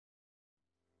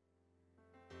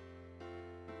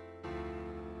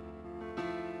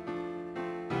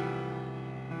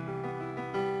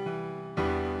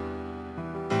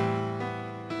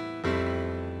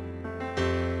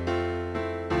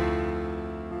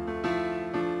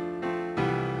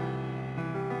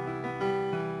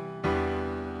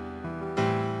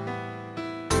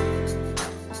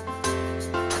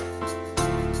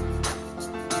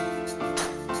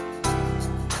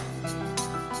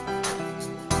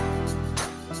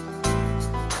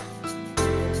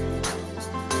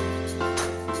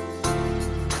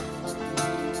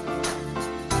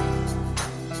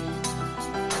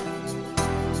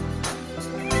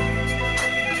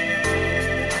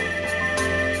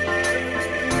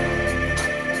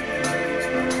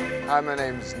Hi, my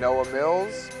name is Noah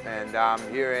Mills, and I'm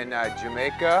here in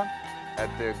Jamaica at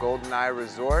the Golden Eye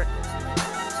Resort.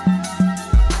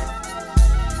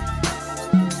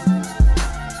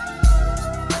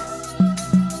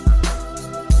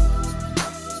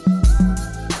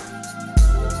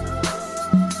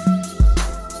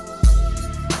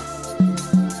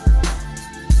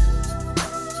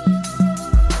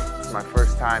 It's my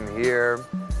first time here.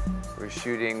 We're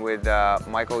shooting with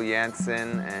Michael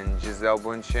Janssen and Giselle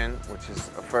Bündchen, which is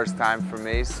a first time for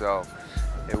me, so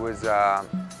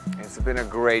it's been a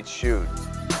great shoot.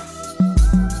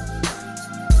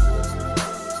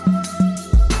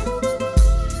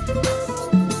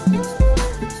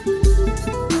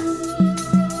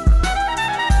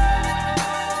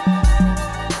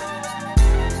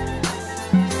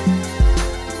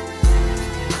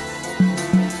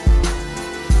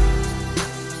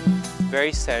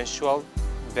 Very sensual,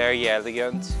 very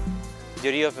elegant. The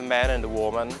idea of a man and a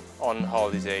woman on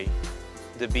holiday.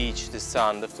 The beach, the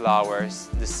sun, the flowers,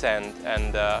 the sand,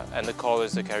 and the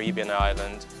colors of the Caribbean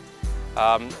island.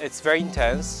 It's very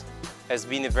intense. It's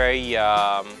been a very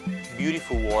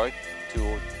beautiful work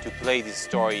to play this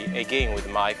story again with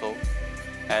Michael,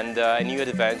 and a new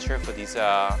adventure for this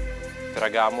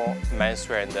Ferragamo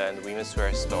menswear and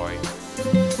womenswear story.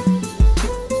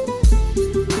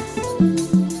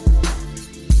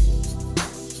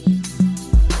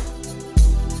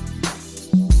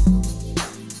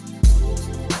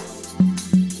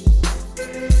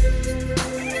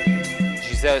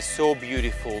 Giselle is so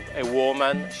beautiful, a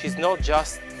woman. She's not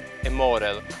just a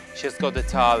model, she's got the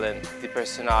talent, the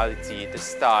personality, the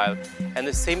style. And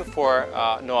the same for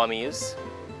Noah Mills,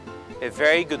 a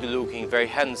very good looking, very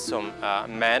handsome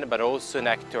man, but also an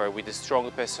actor with a strong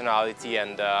personality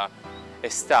and a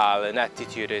style, an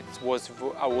attitude.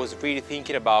 I was really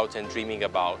thinking about and dreaming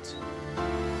about.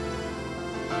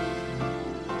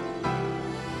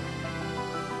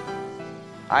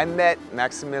 I met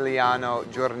Maximiliano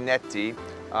Giornetti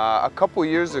a couple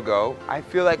years ago. I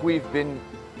feel like we've been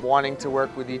wanting to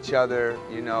work with each other,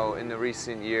 you know, in the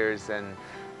recent years, and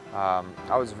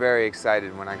I was very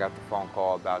excited when I got the phone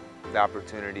call about the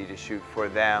opportunity to shoot for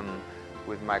them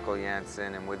with Michael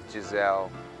Janssen and with Giselle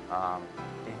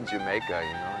in Jamaica.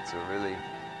 You know,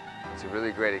 it's a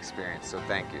really great experience. So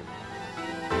thank you.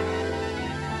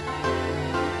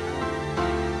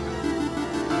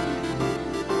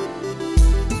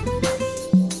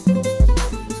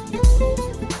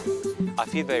 I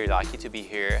feel very lucky to be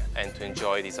here and to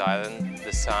enjoy this island,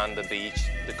 the sun, the beach,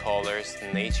 the colors, the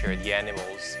nature, the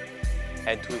animals,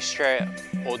 and to share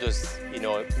all those, you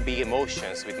know, big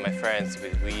emotions with my friends,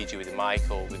 with Luigi, with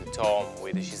Michael, with Tom,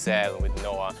 with Giselle, with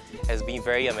Noah. Has been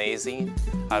very amazing.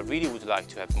 I really would like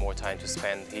to have more time to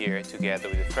spend here together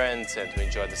with the friends and to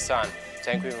enjoy the sun.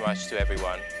 Thank you very much to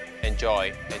everyone.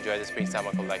 Enjoy the Spring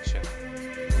Summer collection.